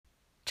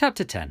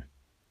Chapter 10.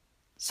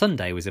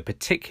 Sunday was a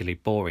particularly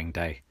boring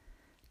day.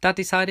 Dad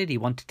decided he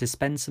wanted to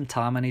spend some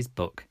time on his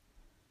book.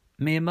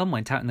 Me and Mum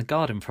went out in the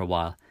garden for a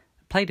while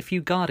and played a few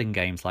garden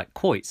games like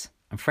quoits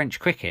and French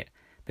cricket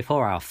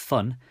before our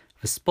fun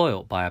was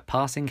spoilt by a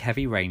passing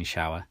heavy rain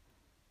shower.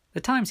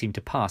 The time seemed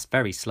to pass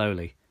very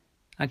slowly.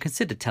 I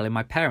considered telling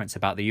my parents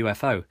about the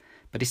UFO,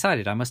 but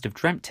decided I must have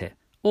dreamt it,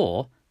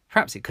 or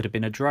perhaps it could have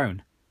been a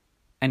drone.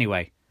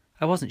 Anyway,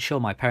 I wasn't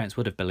sure my parents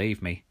would have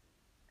believed me.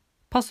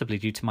 Possibly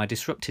due to my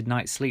disrupted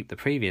night's sleep the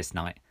previous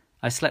night,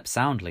 I slept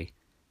soundly.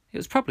 It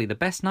was probably the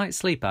best night's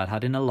sleep I'd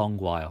had in a long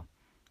while.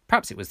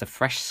 Perhaps it was the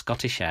fresh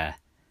Scottish air.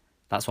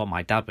 That's what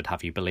my dad would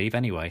have you believe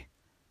anyway.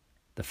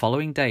 The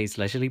following day's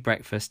leisurely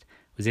breakfast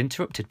was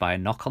interrupted by a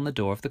knock on the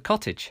door of the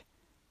cottage.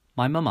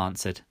 My mum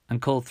answered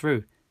and called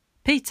through.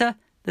 "Peter,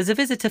 there's a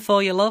visitor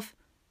for you, love."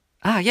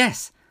 "Ah,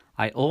 yes,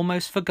 I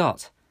almost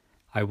forgot."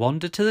 I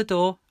wandered to the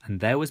door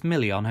and there was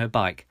Millie on her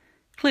bike,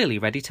 clearly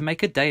ready to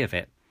make a day of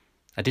it.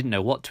 I didn't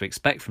know what to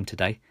expect from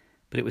today,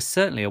 but it was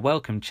certainly a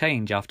welcome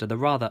change after the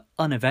rather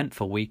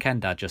uneventful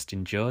weekend I just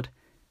endured.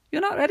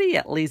 "You're not ready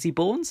yet, lazy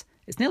bones.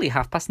 It's nearly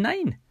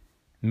 9:30.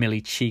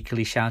 Millie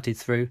cheekily shouted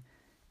through.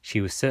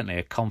 She was certainly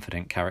a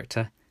confident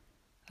character.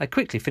 I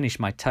quickly finished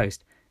my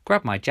toast,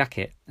 grabbed my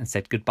jacket and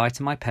said goodbye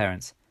to my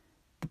parents.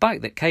 The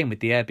bike that came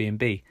with the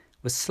Airbnb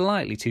was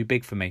slightly too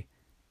big for me,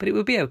 but it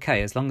would be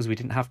okay as long as we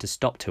didn't have to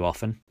stop too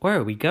often. "Where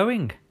are we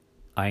going?"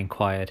 I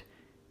inquired,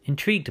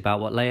 intrigued about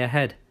what lay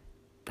ahead.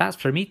 "That's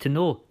for me to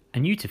know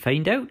and you to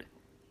find out,"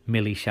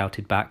 Millie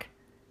shouted back.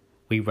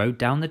 We rode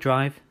down the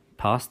drive,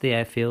 past the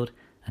airfield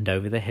and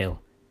over the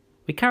hill.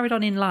 We carried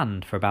on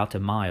inland for about a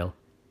mile.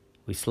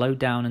 We slowed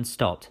down and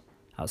stopped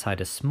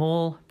outside a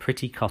small,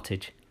 pretty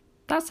cottage.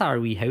 "That's our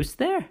wee house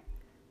there,"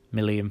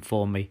 Millie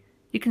informed me.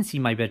 "You can see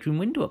my bedroom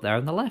window up there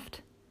on the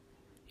left."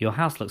 "Your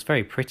house looks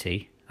very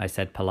pretty," I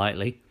said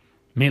politely.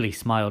 Millie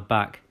smiled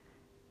back.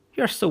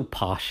 "You're so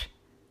posh,"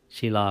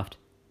 she laughed.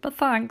 "But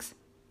thanks.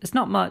 It's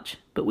not much,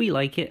 but we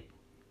like it."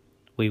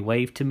 We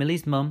waved to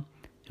Millie's mum,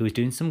 who was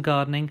doing some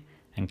gardening,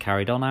 and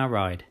carried on our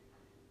ride.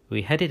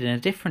 We headed in a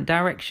different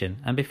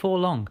direction, and before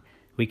long,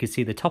 we could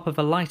see the top of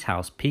a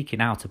lighthouse peeking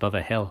out above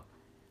a hill.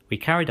 We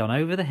carried on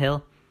over the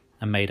hill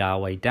and made our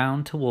way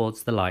down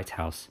towards the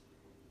lighthouse.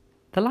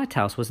 The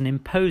lighthouse was an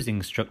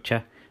imposing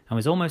structure and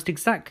was almost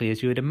exactly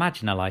as you would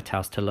imagine a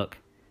lighthouse to look.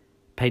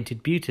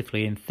 Painted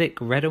beautifully in thick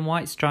red and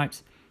white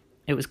stripes,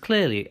 it was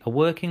clearly a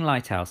working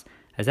lighthouse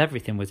as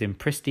everything was in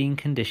pristine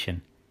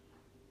condition.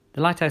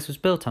 The lighthouse was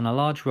built on a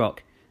large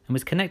rock and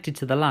was connected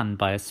to the land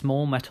by a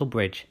small metal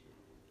bridge.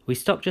 We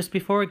stopped just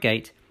before a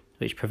gate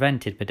which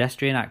prevented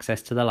pedestrian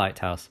access to the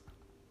lighthouse.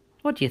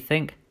 "What do you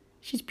think?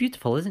 She's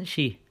beautiful, isn't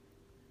she?"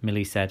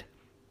 Millie said,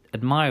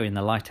 admiring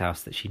the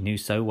lighthouse that she knew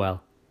so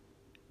well.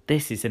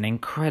 "This is an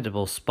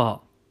incredible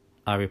spot,"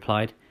 I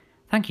replied.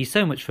 "Thank you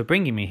so much for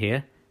bringing me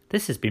here.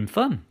 This has been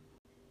fun."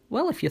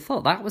 "Well, if you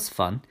thought that was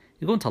fun,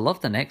 you're going to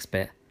love the next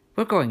bit.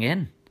 We're going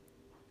in."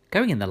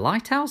 "Going in the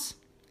lighthouse?"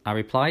 I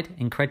replied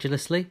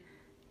incredulously.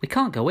 "We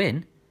can't go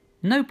in.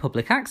 No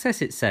public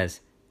access, it says."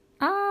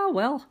 "Ah,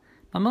 well,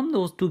 my mum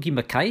knows Dougie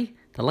Mackay,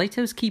 the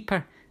lighthouse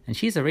keeper, and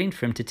she's arranged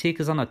for him to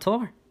take us on a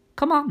tour.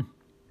 Come on."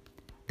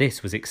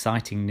 This was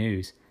exciting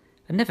news.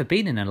 I'd never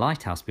been in a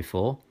lighthouse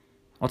before.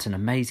 What an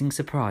amazing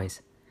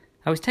surprise.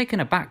 I was taken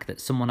aback that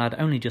someone I'd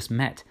only just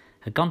met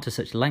had gone to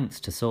such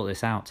lengths to sort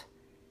this out.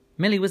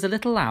 Millie was a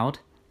little loud,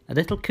 a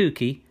little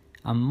kooky,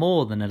 and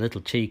more than a little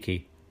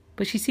cheeky,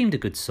 but she seemed a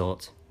good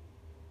sort.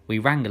 We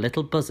rang a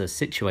little buzzer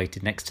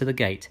situated next to the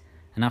gate,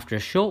 and after a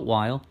short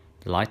while,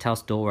 the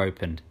lighthouse door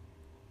opened.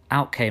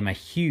 Out came a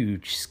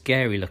huge,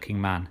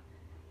 scary-looking man.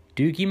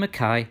 Dougie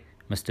Mackay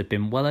must have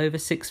been well over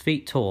 6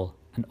 feet tall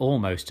and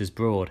almost as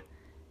broad.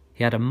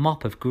 He had a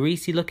mop of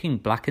greasy-looking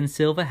black and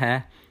silver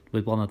hair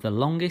with one of the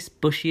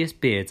longest, bushiest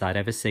beards I'd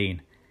ever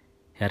seen.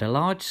 He had a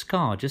large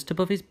scar just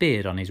above his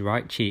beard on his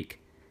right cheek.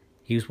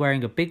 He was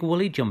wearing a big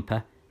woolly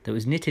jumper that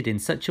was knitted in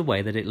such a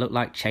way that it looked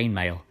like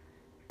chainmail.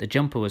 The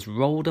jumper was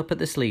rolled up at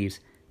the sleeves,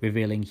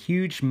 revealing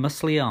huge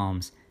muscly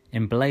arms,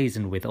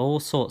 emblazoned with all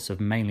sorts of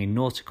mainly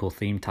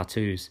nautical-themed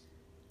tattoos.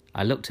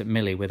 I looked at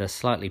Millie with a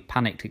slightly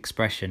panicked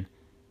expression.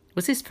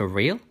 Was this for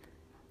real?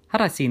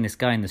 Had I seen this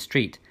guy in the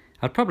street,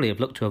 I'd probably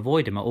have looked to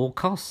avoid him at all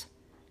costs.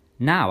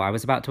 Now I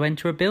was about to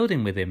enter a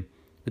building with him,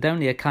 with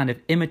only a kind of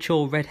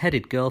immature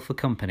red-headed girl for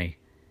company.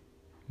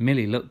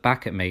 Millie looked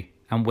back at me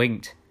and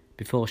winked,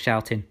 before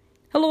shouting,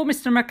 "Hello,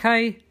 Mr.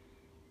 Mackay."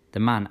 The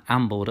man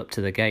ambled up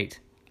to the gate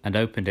and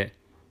opened it.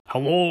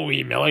 "Hello,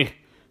 wee Millie.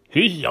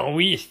 Who's your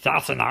wee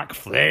Sassenach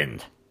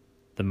friend?"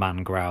 The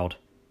man growled.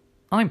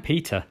 "I'm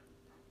Peter,"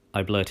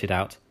 I blurted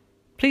out.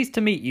 "Pleased to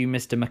meet you,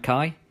 Mr.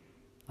 Mackay."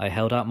 I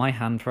held out my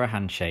hand for a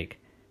handshake.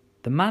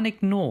 The man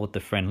ignored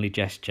the friendly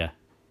gesture.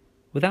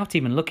 Without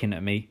even looking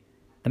at me,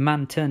 the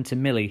man turned to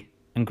Millie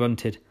and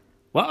grunted,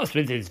 "What's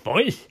with his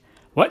voice?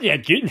 What are you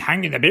doing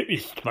hanging about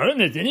with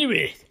foreigners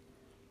anyway?"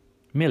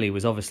 Millie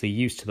was obviously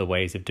used to the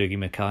ways of Dougie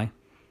Mackay.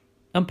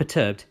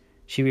 Unperturbed,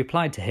 she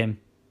replied to him,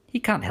 "He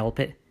can't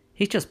help it.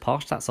 He's just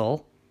posh, that's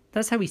all.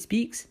 That's how he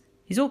speaks.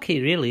 He's okay,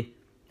 really."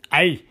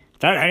 "Aye,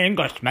 that an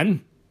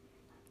Englishman?"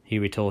 he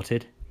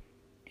retorted.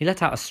 He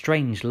let out a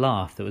strange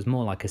laugh that was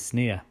more like a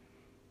sneer.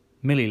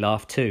 Milly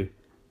laughed too,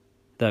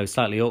 though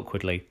slightly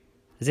awkwardly,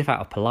 as if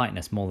out of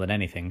politeness more than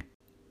anything.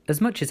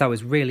 As much as I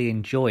was really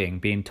enjoying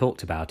being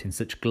talked about in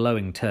such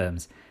glowing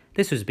terms,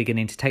 this was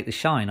beginning to take the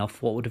shine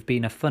off what would have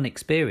been a fun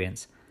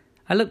experience.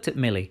 I looked at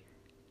Milly,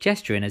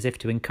 gesturing as if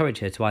to encourage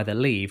her to either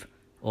leave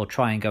or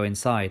try and go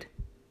inside.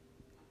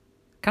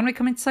 "Can we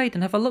come inside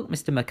and have a look,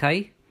 Mr.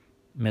 Mackay?"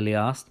 Milly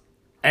asked.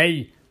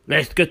 "Aye,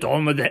 let's get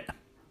on with it,"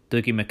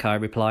 Dougie Mackay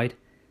replied.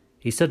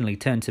 He suddenly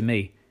turned to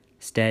me,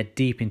 stared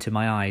deep into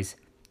my eyes,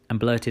 and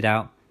blurted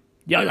out,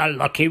 "You're a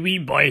lucky wee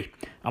boy.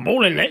 I'm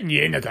only letting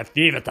you in as a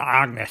favour to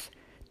Agnes.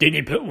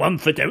 Didn't put one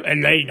foot out of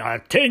line or I'll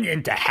turn you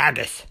into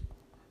haggis."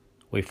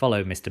 We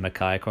followed Mr.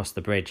 Mackay across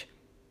the bridge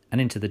and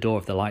into the door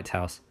of the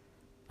lighthouse.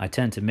 I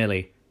turned to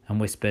Milly and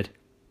whispered,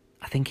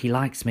 "I think he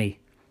likes me."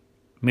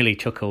 Milly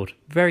chuckled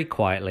very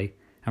quietly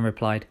and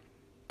replied,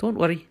 "Don't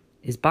worry,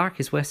 his bark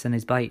is worse than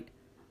his bite."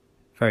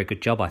 Very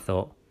good job, I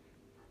thought.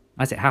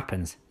 As it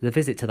happens, the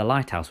visit to the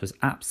lighthouse was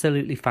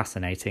absolutely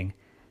fascinating.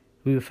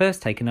 We were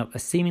first taken up a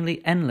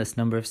seemingly endless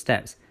number of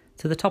steps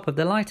to the top of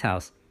the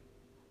lighthouse.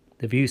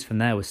 The views from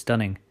there were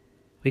stunning.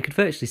 We could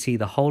virtually see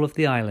the whole of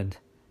the island.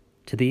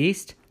 To the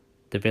east,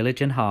 the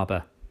village and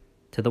harbour.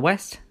 To the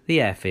west,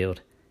 the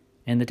airfield.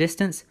 In the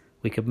distance,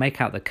 we could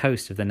make out the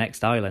coast of the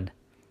next island.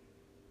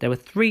 There were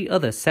 3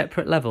 other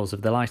separate levels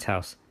of the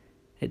lighthouse.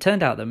 It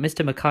turned out that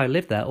Mr. Mackay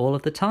lived there all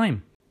of the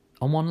time.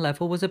 On one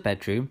level was a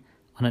bedroom,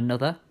 on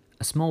another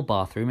a small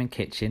bathroom and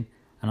kitchen,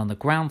 and on the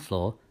ground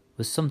floor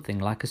was something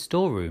like a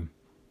storeroom.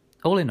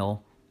 All in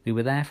all, we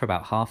were there for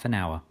about half an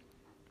hour.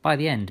 By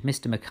the end,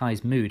 Mr.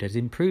 Mackay's mood had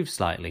improved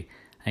slightly,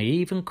 and he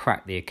even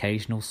cracked the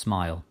occasional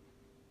smile.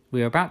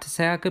 We were about to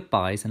say our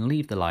goodbyes and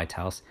leave the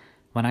lighthouse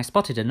when I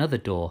spotted another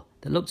door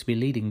that looked to be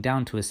leading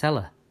down to a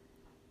cellar.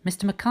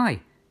 "Mr.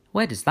 Mackay,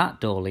 where does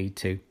that door lead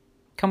to?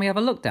 Can we have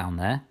a look down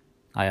there?"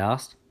 I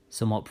asked,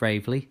 somewhat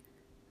bravely.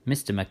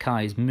 Mr.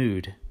 Mackay's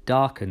mood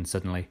darkened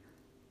suddenly.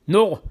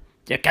 "No,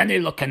 you can't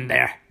look in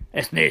there.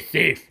 It's no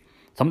safe.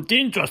 Some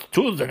dangerous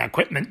tools and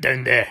equipment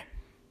down there,"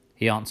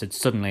 he answered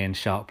suddenly and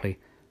sharply,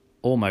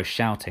 almost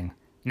shouting.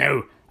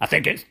 "Now, I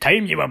think it's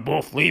time you were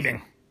both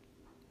leaving."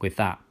 With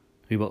that,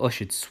 we were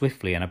ushered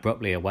swiftly and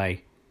abruptly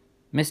away.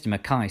 Mr.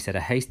 Mackay said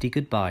a hasty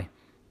goodbye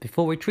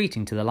before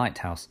retreating to the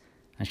lighthouse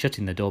and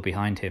shutting the door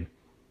behind him.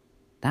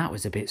 "That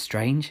was a bit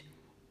strange,"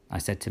 I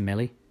said to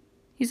Milly.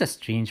 "He's a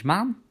strange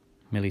man,"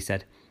 Milly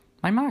said.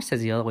 "My ma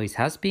says he always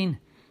has been.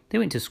 They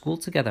went to school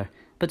together,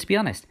 but to be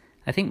honest,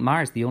 I think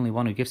Ma's the only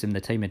one who gives him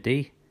the time of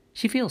day.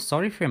 She feels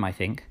sorry for him, I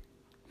think."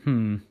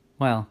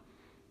 Well,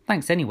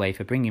 thanks anyway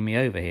for bringing me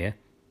over here.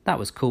 That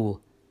was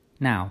cool.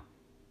 Now,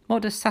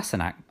 what does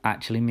Sassenach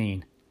actually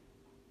mean?"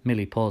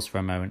 Milly paused for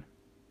a moment.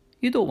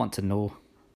 "You don't want to know,"